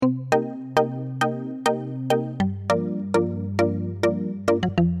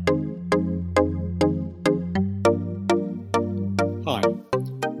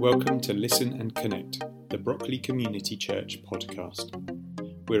Welcome to Listen and Connect, the Brockley Community Church podcast.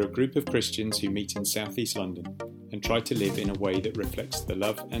 We're a group of Christians who meet in South East London and try to live in a way that reflects the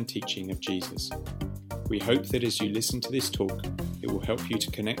love and teaching of Jesus. We hope that as you listen to this talk, it will help you to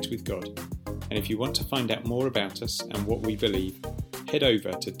connect with God. And if you want to find out more about us and what we believe, head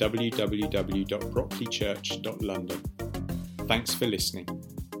over to www.brockleychurch.london. Thanks for listening.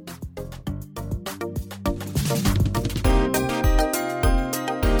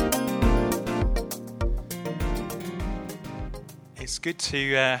 It's good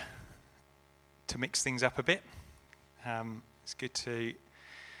to mix things up a bit. It's good to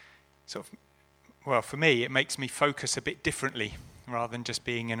for me, it makes me focus a bit differently rather than just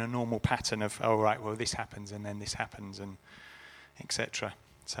being in a normal pattern of, this happens and then this happens and etc.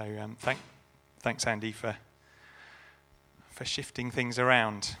 So thanks Andy for shifting things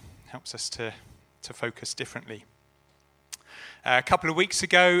around. Helps us to focus differently. A couple of weeks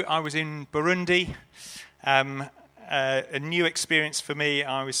ago, I was in Burundi. A new experience for me.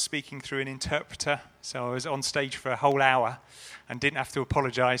 I was speaking through an interpreter, so I was on stage for a whole hour and didn't have to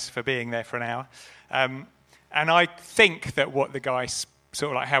apologise for being there for an hour. And I think that what the guy, sort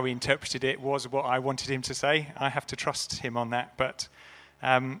of like how he interpreted it, was what I wanted him to say. I have to trust him on that. But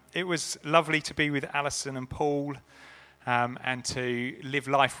it was lovely to be with Alison and Paul and to live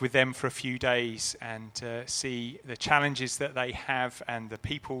life with them for a few days and see the challenges that they have and the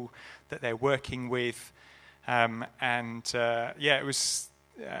people that they're working with. It was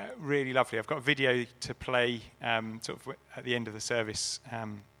really lovely. I've got a video to play at the end of the service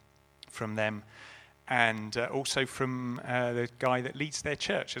from them, and also from the guy that leads their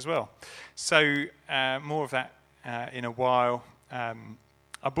church as well. So more of that in a while. I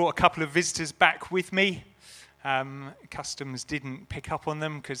brought a couple of visitors back with me. Customs didn't pick up on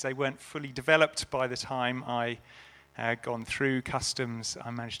them because they weren't fully developed by the time I had gone through customs.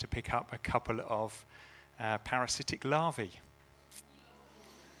 I managed to pick up a couple of parasitic larvae.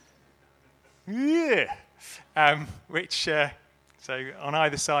 Yeah. So on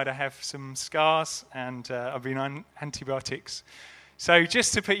either side I have some scars and I've been on antibiotics. So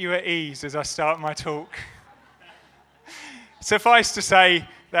just to put you at ease as I start my talk, suffice to say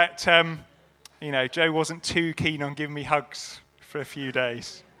that, Joe wasn't too keen on giving me hugs for a few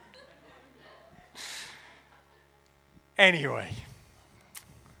days. Anyway.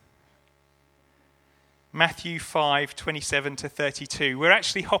 Matthew 5:27 to 32. We're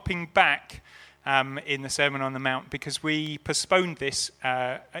actually hopping back in the Sermon on the Mount because we postponed this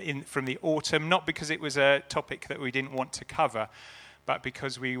from the autumn, not because it was a topic that we didn't want to cover, but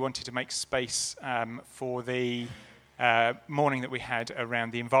because we wanted to make space for the morning that we had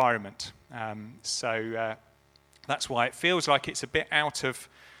around the environment. So that's why it feels like it's a bit out of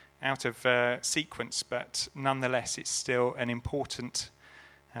sequence, but nonetheless it's still an important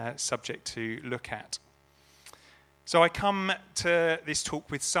subject to look at. So I come to this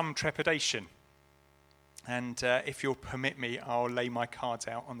talk with some trepidation, and if you'll permit me, I'll lay my cards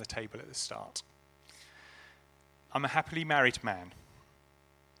out on the table at the start. I'm a happily married man,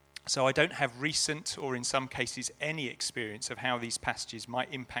 so I don't have recent or in some cases any experience of how these passages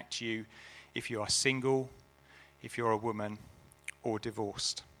might impact you if you are single, if you're a woman, or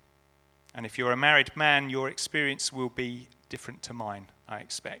divorced. And if you're a married man, your experience will be different to mine, I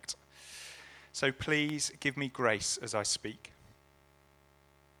expect. So please give me grace as I speak.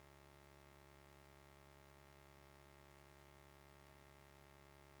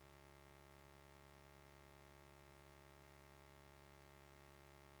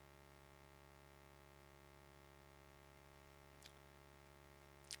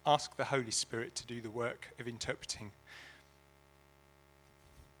 Ask the Holy Spirit to do the work of interpreting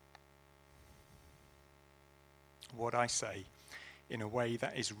what I say in a way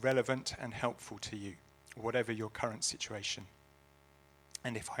that is relevant and helpful to you, whatever your current situation.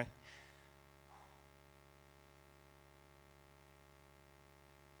 And if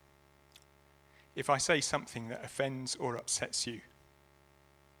I say something that offends or upsets you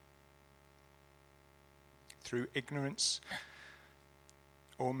through ignorance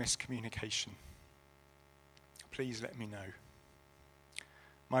or miscommunication, please let me know.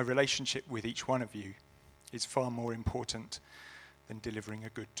 My relationship with each one of you is far more important than delivering a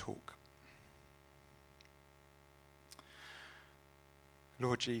good talk.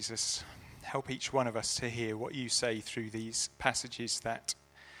 Lord Jesus, help each one of us to hear what you say through these passages that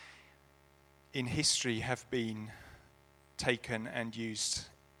in history have been taken and used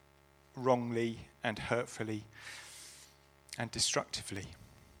wrongly and hurtfully and destructively.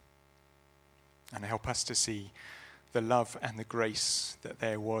 And help us to see the love and the grace that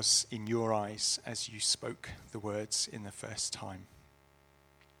there was in your eyes as you spoke the words in the first time.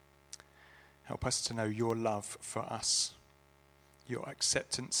 Help us to know your love for us, your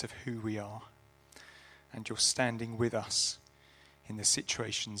acceptance of who we are, and your standing with us in the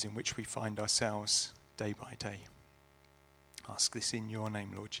situations in which we find ourselves day by day. I ask this in your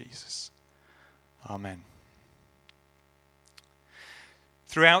name, Lord Jesus. Amen.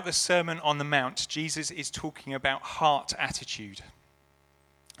 Throughout the Sermon on the Mount, Jesus is talking about heart attitude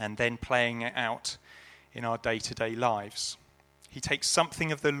and then playing it out in our day-to-day lives. He takes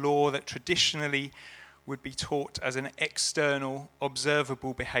something of the law that traditionally would be taught as an external,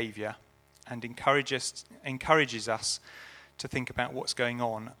 observable behaviour and encourages us to think about what's going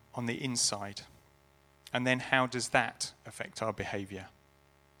on the inside. And then how does that affect our behaviour?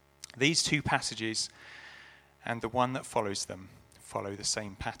 These two passages and the one that follows them follow the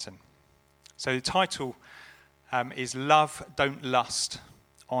same pattern. So the title is Love, Don't Lust,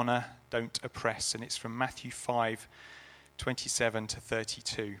 Honour, Don't Oppress, and it's from Matthew 5:27 to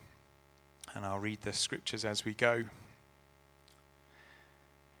 32. And I'll read the scriptures as we go.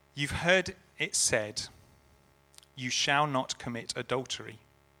 You've heard it said, you shall not commit adultery.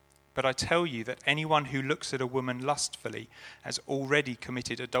 But I tell you that anyone who looks at a woman lustfully has already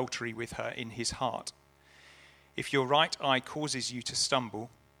committed adultery with her in his heart. If your right eye causes you to stumble,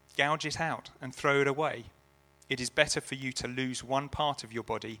 gouge it out and throw it away. It is better for you to lose one part of your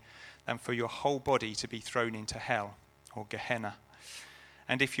body than for your whole body to be thrown into hell, or Gehenna.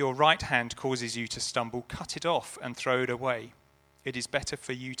 And if your right hand causes you to stumble, cut it off and throw it away. It is better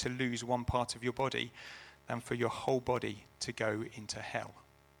for you to lose one part of your body than for your whole body to go into hell.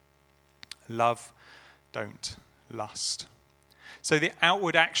 Love, don't lust. So the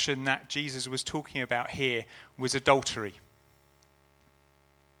outward action that Jesus was talking about here was adultery.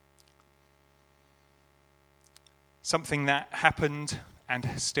 Something that happened and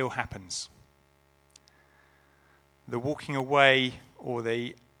still happens. The walking away or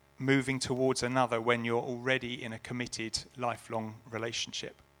the moving towards another when you're already in a committed, lifelong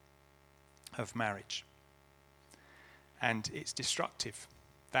relationship of marriage. And it's destructive.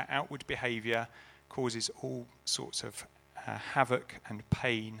 That outward behaviour causes all sorts of havoc and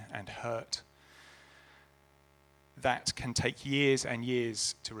pain and hurt that can take years and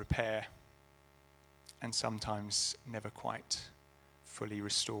years to repair and sometimes never quite fully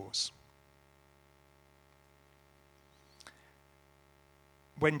restores.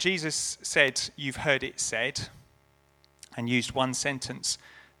 When Jesus said, you've heard it said, and used one sentence,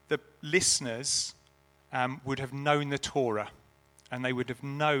 the listeners would have known the Torah, and they would have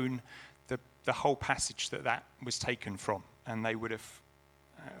known the whole passage that was taken from, and they would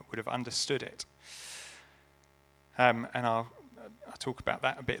have understood it. And I'll talk about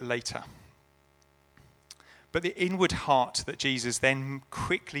that a bit later. But the inward heart that Jesus then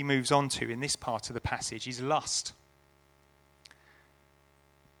quickly moves on to in this part of the passage is lust.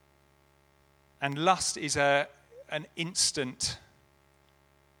 And lust is an instant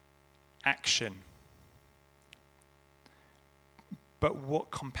action. But what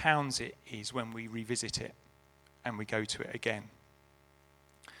compounds it is when we revisit it and we go to it again.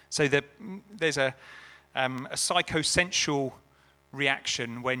 So there's a psychosensual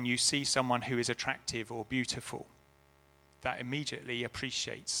reaction when you see someone who is attractive or beautiful that immediately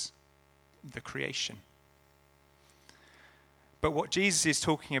appreciates the creation. But what Jesus is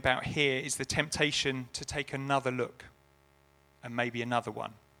talking about here is the temptation to take another look, and maybe another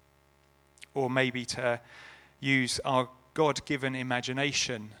one, or maybe to use our God-given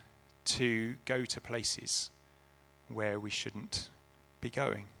imagination to go to places where we shouldn't be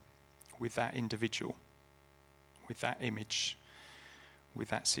going with that individual, with that image, with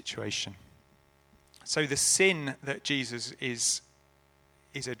that situation. So the sin that Jesus is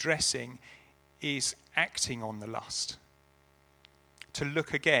addressing is acting on the lust. To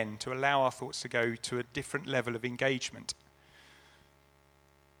look again, to allow our thoughts to go to a different level of engagement.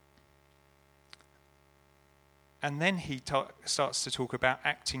 And then he starts to talk about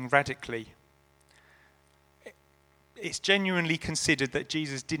acting radically. It's genuinely considered that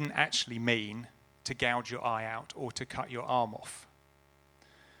Jesus didn't actually mean to gouge your eye out or to cut your arm off.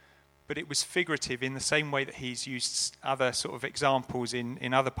 But it was figurative in the same way that he's used other sort of examples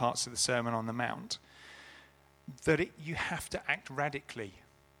in other parts of the Sermon on the Mount. That you have to act radically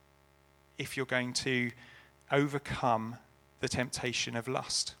if you're going to overcome the temptation of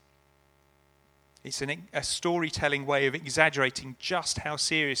lust. It's a storytelling way of exaggerating just how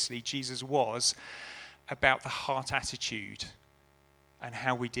seriously Jesus was about the heart attitude and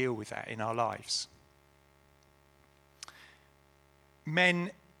how we deal with that in our lives.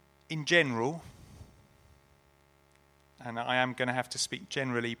 Men in general, and I am going to have to speak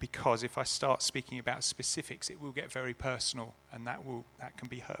generally because if I start speaking about specifics, it will get very personal and that can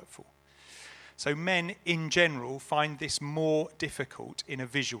be hurtful. So men in general find this more difficult in a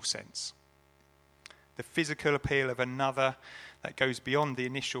visual sense. The physical appeal of another that goes beyond the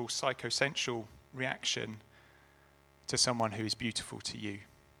initial psychosensual reaction to someone who is beautiful to you.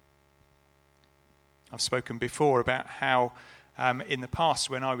 I've spoken before about how in the past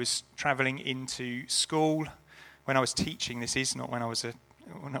when I was travelling into school, when I was teaching, this is not when I was a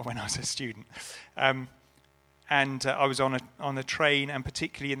student, and I was on a train, and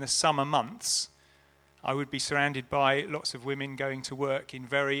particularly in the summer months, I would be surrounded by lots of women going to work in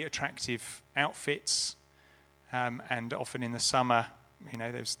very attractive outfits, and often in the summer,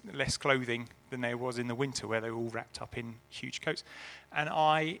 there's less clothing than there was in the winter, where they were all wrapped up in huge coats. And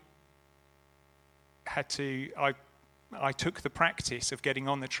I took the practice of getting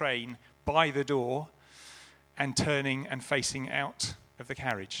on the train by the door and turning and facing out of the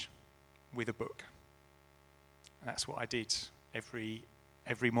carriage with a book. And that's what I did every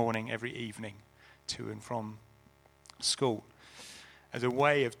morning, every evening, to and from school, as a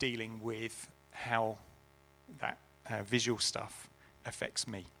way of dealing with how that visual stuff affects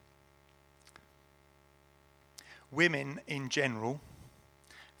me. Women in general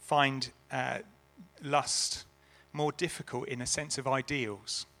find lust more difficult in a sense of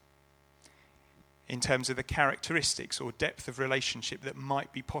ideals, in terms of the characteristics or depth of relationship that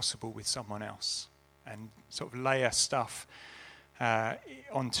might be possible with someone else, and sort of layer stuff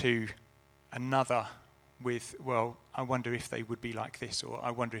onto another with, well, I wonder if they would be like this, or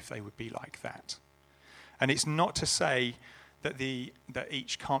I wonder if they would be like that. And it's not to say that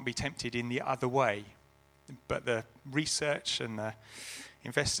each can't be tempted in the other way, but the research and the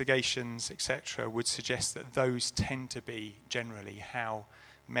investigations, etc., would suggest that those tend to be generally how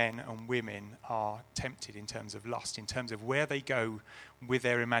men and women are tempted in terms of lust, in terms of where they go with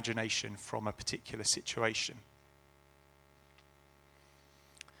their imagination from a particular situation.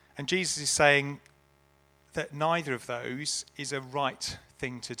 And Jesus is saying that neither of those is a right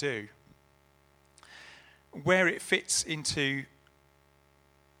thing to do. Where it fits into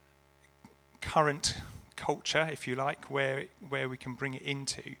current culture, if you like, where we can bring it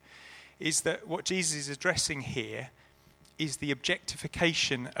into, is that what Jesus is addressing here is the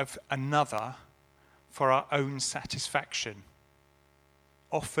objectification of another for our own satisfaction,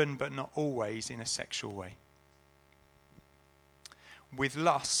 often but not always in a sexual way. With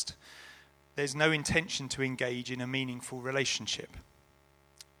lust, there's no intention to engage in a meaningful relationship.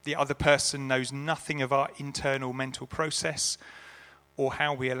 The other person knows nothing of our internal mental process or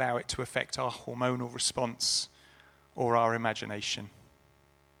how we allow it to affect our hormonal response or our imagination.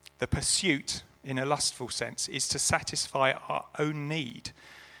 The pursuit, in a lustful sense, is to satisfy our own need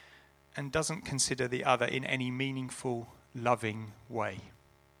and doesn't consider the other in any meaningful, loving way.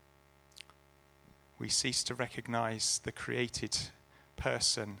 We cease to recognize the created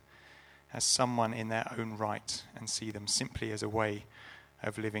person as someone in their own right and see them simply as a way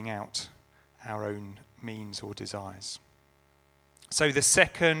of living out our own means or desires. So the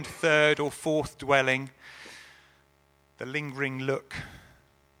second, third, or fourth dwelling, the lingering look,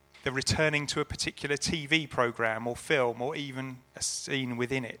 the returning to a particular TV program or film or even a scene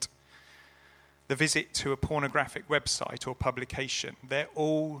within it, the visit to a pornographic website or publication, they're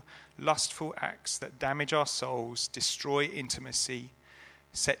all lustful acts that damage our souls, destroy intimacy,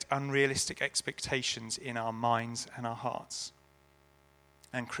 set unrealistic expectations in our minds and our hearts,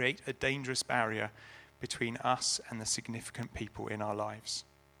 and create a dangerous barrier between us and the significant people in our lives,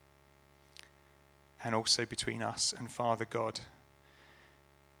 and also between us and Father God,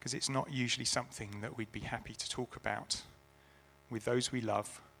 because it's not usually something that we'd be happy to talk about with those we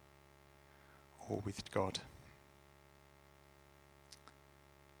love or with God.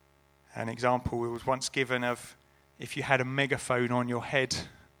 An example was once given of if you had a megaphone on your head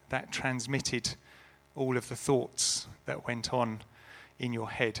that transmitted all of the thoughts that went on in your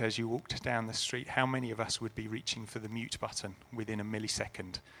head as you walked down the street, how many of us would be reaching for the mute button within a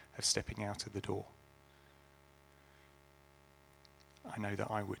millisecond of stepping out of the door? I know that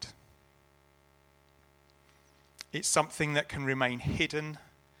I would. It's something that can remain hidden.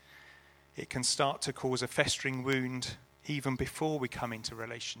 It can start to cause a festering wound even before we come into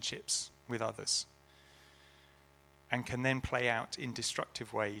relationships with others, and can then play out in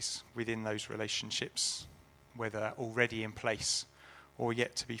destructive ways within those relationships, whether already in place or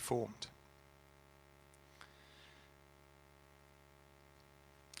yet to be formed.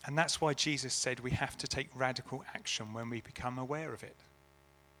 And that's why Jesus said we have to take radical action when we become aware of it.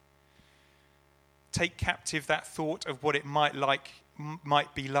 Take captive that thought of what it might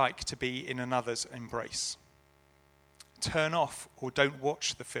be like to be in another's embrace. Turn off or don't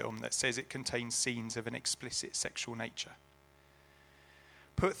watch the film that says it contains scenes of an explicit sexual nature.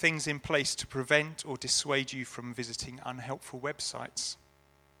 Put things in place to prevent or dissuade you from visiting unhelpful websites.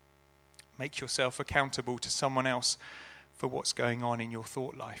 Make yourself accountable to someone else for what's going on in your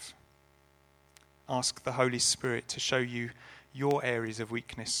thought life. Ask the Holy Spirit to show you your areas of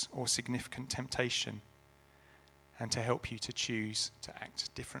weakness or significant temptation and to help you to choose to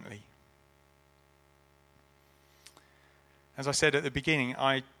act differently. As I said at the beginning,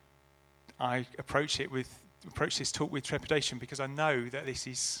 I approach this talk with trepidation because I know that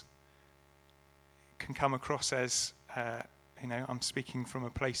this can come across as, I'm speaking from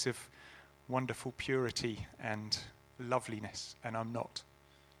a place of wonderful purity and loveliness, and I'm not.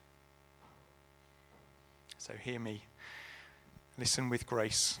 So hear me, listen with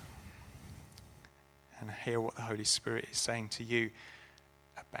grace, and hear what the Holy Spirit is saying to you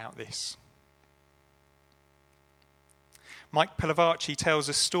about this. Mike Pilavachi tells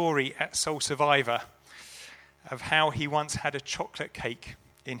a story at Soul Survivor of how he once had a chocolate cake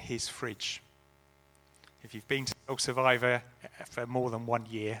in his fridge. If you've been to Soul Survivor for more than 1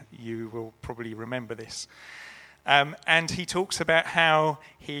 year, you will probably remember this. And he talks about how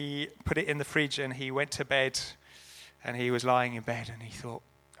he put it in the fridge and he went to bed and he was lying in bed and he thought,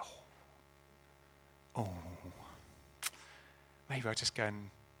 maybe I'll just go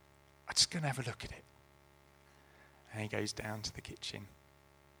and have a look at it. And he goes down to the kitchen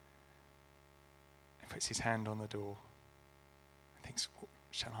and puts his hand on the door and thinks,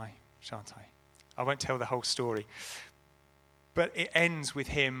 shall I? Shan't I? I won't tell the whole story. But it ends with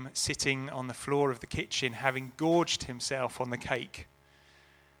him sitting on the floor of the kitchen, having gorged himself on the cake.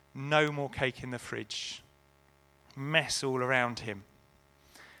 No more cake in the fridge. Mess all around him.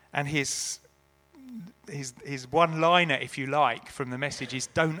 And his one-liner, if you like, from the message is,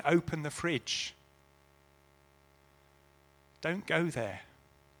 don't open the fridge. Don't go there.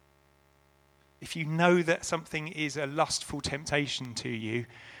 If you know that something is a lustful temptation to you,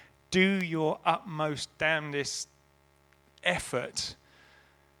 do your utmost damnedest effort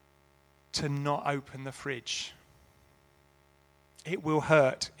to not open the fridge. It will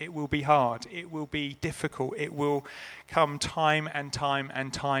hurt. It will be hard. It will be difficult. It will come time and time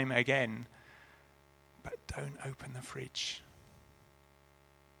and time again. But don't open the fridge.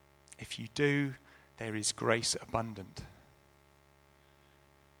 If you do, there is grace abundant.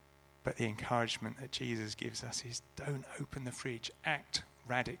 But the encouragement that Jesus gives us is don't open the fridge. Act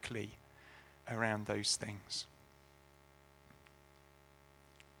radically around those things.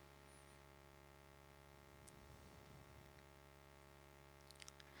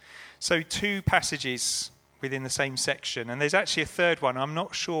 So 2 passages within the same section, and there's actually a third one. I'm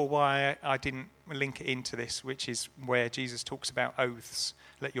not sure why I didn't link it into this, which is where Jesus talks about oaths.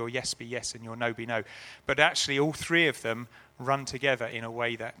 Let your yes be yes and your no be no. But actually all 3 of them run together in a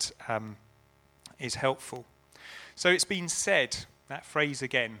way that is helpful. So it's been said, that phrase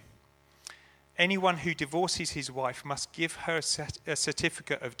again, anyone who divorces his wife must give her a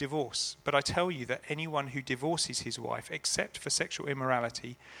certificate of divorce. But I tell you that anyone who divorces his wife, except for sexual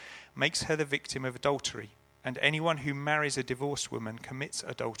immorality, makes her the victim of adultery. And anyone who marries a divorced woman commits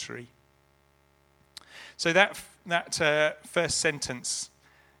adultery. So that first sentence,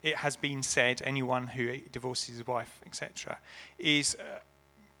 it has been said, anyone who divorces his wife, etc.,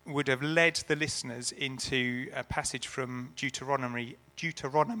 would have led the listeners into a passage from Deuteronomy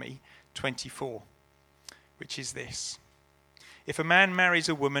 24, which is this. If a man marries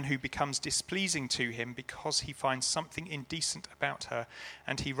a woman who becomes displeasing to him because he finds something indecent about her,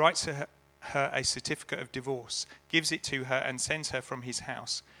 and he writes her a certificate of divorce, gives it to her and sends her from his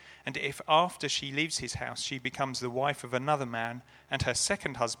house, and if after she leaves his house she becomes the wife of another man, and her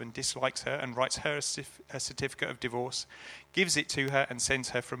second husband dislikes her and writes her a certificate of divorce, gives it to her and sends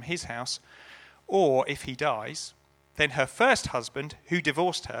her from his house, or if he dies, then her first husband, who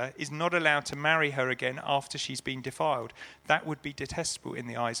divorced her, is not allowed to marry her again after she's been defiled. That would be detestable in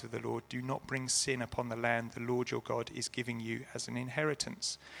the eyes of the Lord. Do not bring sin upon the land the Lord your God is giving you as an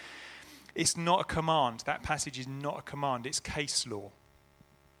inheritance. It's not a command. That passage is not a command. It's case law.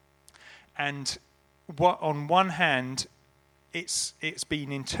 And on one hand, it's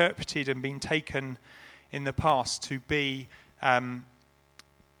been interpreted and been taken in the past to be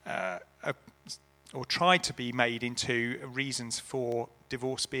or tried to be made into reasons for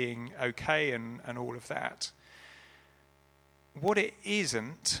divorce being okay and all of that. What it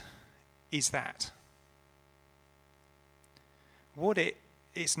isn't is that.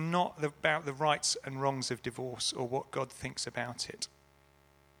 It's not about the rights and wrongs of divorce or what God thinks about it.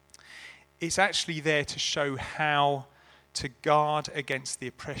 It's actually there to show how to guard against the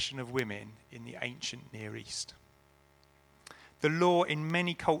oppression of women in the ancient Near East. The law in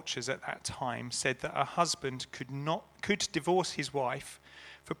many cultures at that time said that a husband could divorce his wife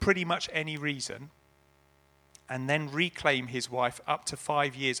for pretty much any reason and then reclaim his wife up to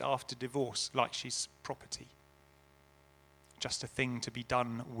 5 years after divorce like she's property. Just a thing to be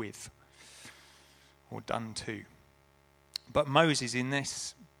done with or done to. But Moses in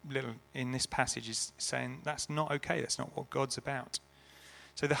this passage is saying that's not okay. That's not what God's about.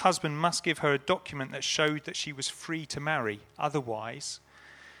 So the husband must give her a document that showed that she was free to marry. Otherwise,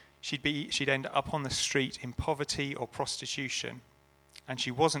 she'd end up on the street in poverty or prostitution, and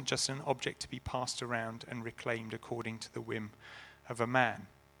she wasn't just an object to be passed around and reclaimed according to the whim of a man.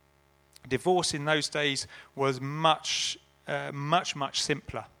 Divorce in those days was much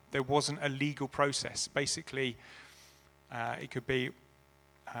simpler. There wasn't a legal process. Basically, it could be,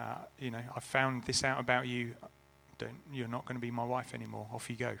 I found this out about you. You're not going to be my wife anymore. Off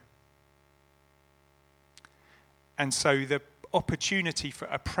you go. And so the opportunity for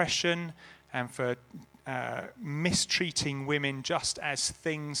oppression and for mistreating women just as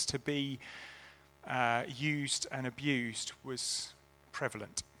things to be used and abused was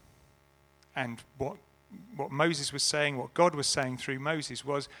prevalent. And what Moses was saying, what God was saying through Moses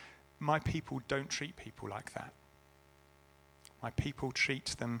was, my people don't treat people like that. My people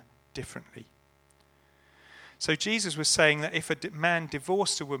treat them differently. So Jesus was saying that if a man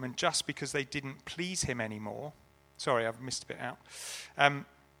divorced a woman just because they didn't please him anymore, sorry, I've missed a bit out.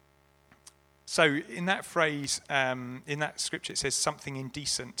 So in that phrase, in that scripture, it says something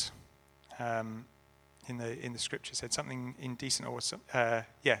indecent. In the scripture, it said something indecent,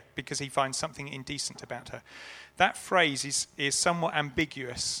 because he finds something indecent about her. That phrase is somewhat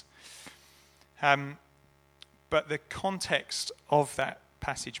ambiguous, but the context of that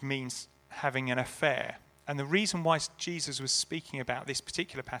passage means having an affair. And the reason why Jesus was speaking about this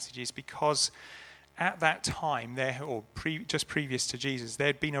particular passage is because at that time, just previous to Jesus, there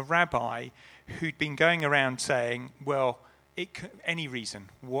had been a rabbi who'd been going around saying, well, any reason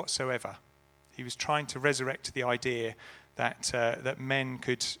whatsoever. He was trying to resurrect the idea that men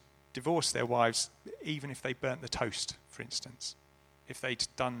could divorce their wives even if they burnt the toast, for instance. If they'd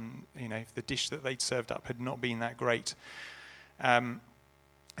done, if the dish that they'd served up had not been that great. And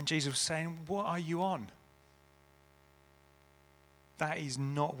Jesus was saying, what are you on? That is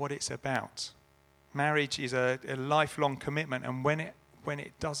not what it's about. Marriage is a lifelong commitment, and when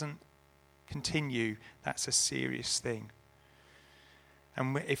it doesn't continue, that's a serious thing.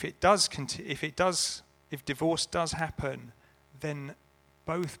 And if divorce does happen, then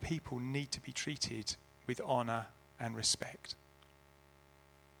both people need to be treated with honor and respect.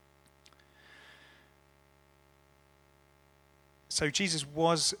 So Jesus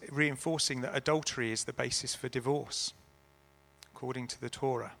was reinforcing that adultery is the basis for divorce, according to the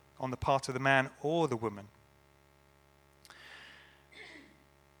Torah, on the part of the man or the woman.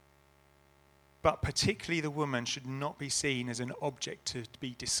 But particularly the woman should not be seen as an object to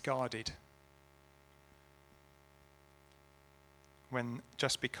be discarded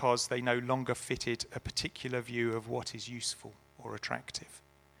just because they no longer fitted a particular view of what is useful or attractive.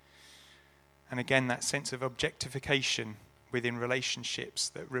 And again, that sense of objectification within relationships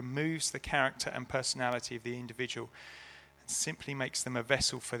that removes the character and personality of the individual and simply makes them a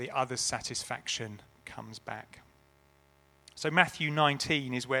vessel for the other's satisfaction comes back. So Matthew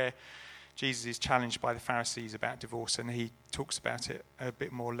 19 is where Jesus is challenged by the Pharisees about divorce, and he talks about it a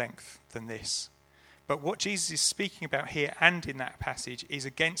bit more length than this. But what Jesus is speaking about here and in that passage is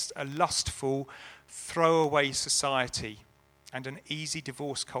against a lustful, throwaway society and an easy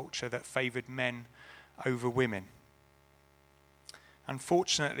divorce culture that favoured men over women.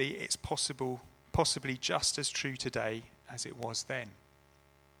 Unfortunately, it's possibly just as true today as it was then.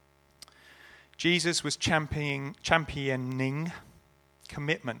 Jesus was championing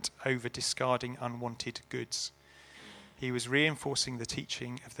commitment over discarding unwanted goods. He was reinforcing the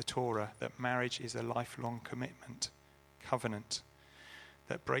teaching of the Torah that marriage is a lifelong covenant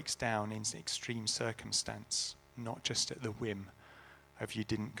that breaks down in extreme circumstance, not just at the whim of you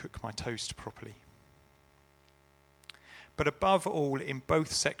didn't cook my toast properly. But above all, in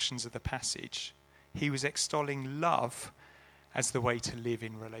both sections of the passage, he was extolling love as the way to live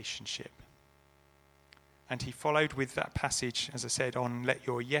in relationship. And he followed with that passage, as I said, on let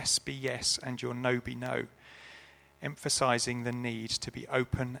your yes be yes and your no be no, emphasizing the need to be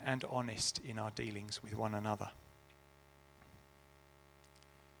open and honest in our dealings with one another.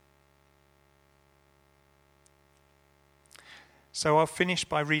 So I'll finish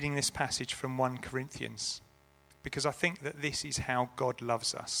by reading this passage from 1 Corinthians, because I think that this is how God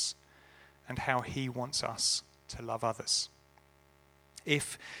loves us and how he wants us to love others.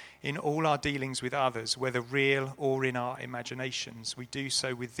 If in all our dealings with others, whether real or in our imaginations, we do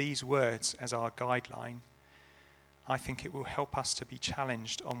so with these words as our guideline, I think it will help us to be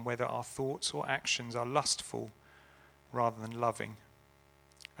challenged on whether our thoughts or actions are lustful rather than loving,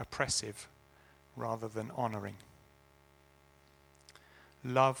 oppressive rather than honouring.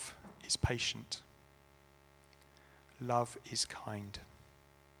 Love is patient. Love is kind.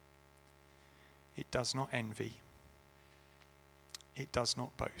 It does not envy. It does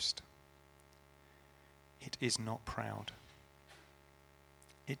not boast. It is not proud.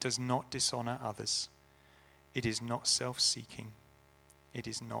 It does not dishonour others. It is not self-seeking. It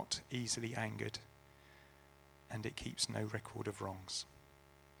is not easily angered. And it keeps no record of wrongs.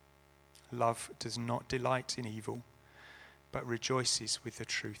 Love does not delight in evil, but rejoices with the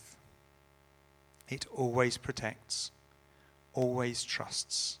truth. It always protects, always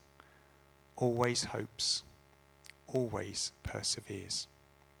trusts, always hopes, always perseveres.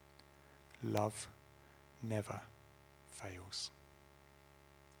 Love never fails.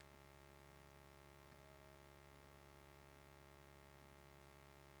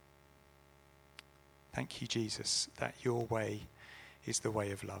 Thank you, Jesus, that your way is the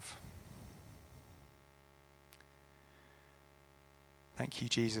way of love. Thank you,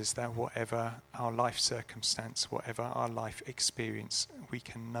 Jesus, that whatever our life circumstance, whatever our life experience, we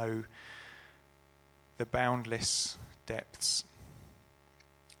can know the boundless depths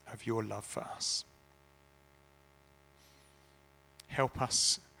of your love for us. Help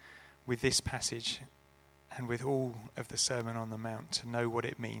us with this passage and with all of the Sermon on the Mount to know what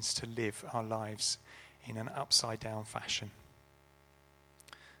it means to live our lives in an upside-down fashion.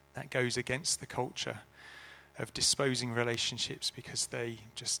 That goes against the culture of disposing relationships because they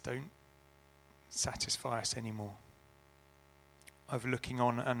just don't satisfy us anymore. Of looking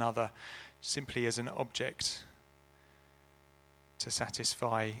on another simply as an object to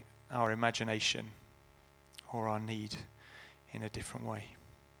satisfy our imagination or our need in a different way.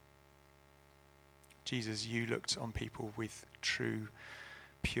 Jesus, you looked on people with true,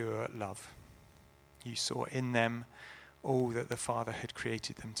 pure love. You saw in them all that the Father had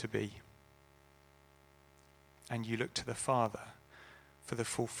created them to be. And you looked to the Father for the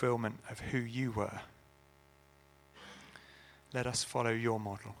fulfillment of who you were. Let us follow your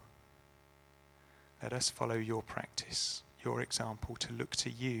model. Let us follow your practice, your example, to look to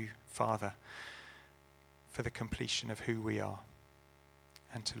you, Father, for the completion of who we are,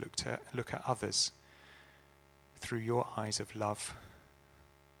 and to look at others through your eyes of love,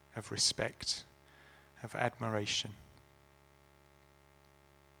 of respect, of admiration,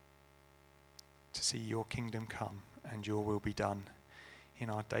 to see your kingdom come and your will be done in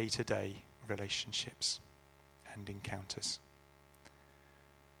our day-to-day relationships and encounters.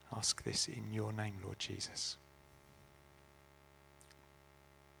 Ask this in your name, Lord Jesus.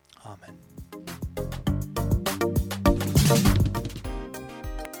 Amen.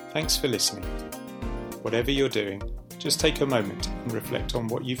 Thanks for listening. Whatever you're doing, just take a moment and reflect on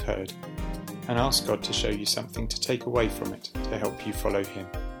what you've heard and ask God to show you something to take away from it to help you follow him.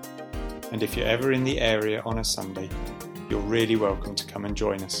 And if you're ever in the area on a Sunday, you're really welcome to come and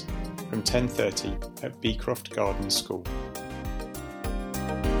join us from 10:30 at Beecroft Garden School.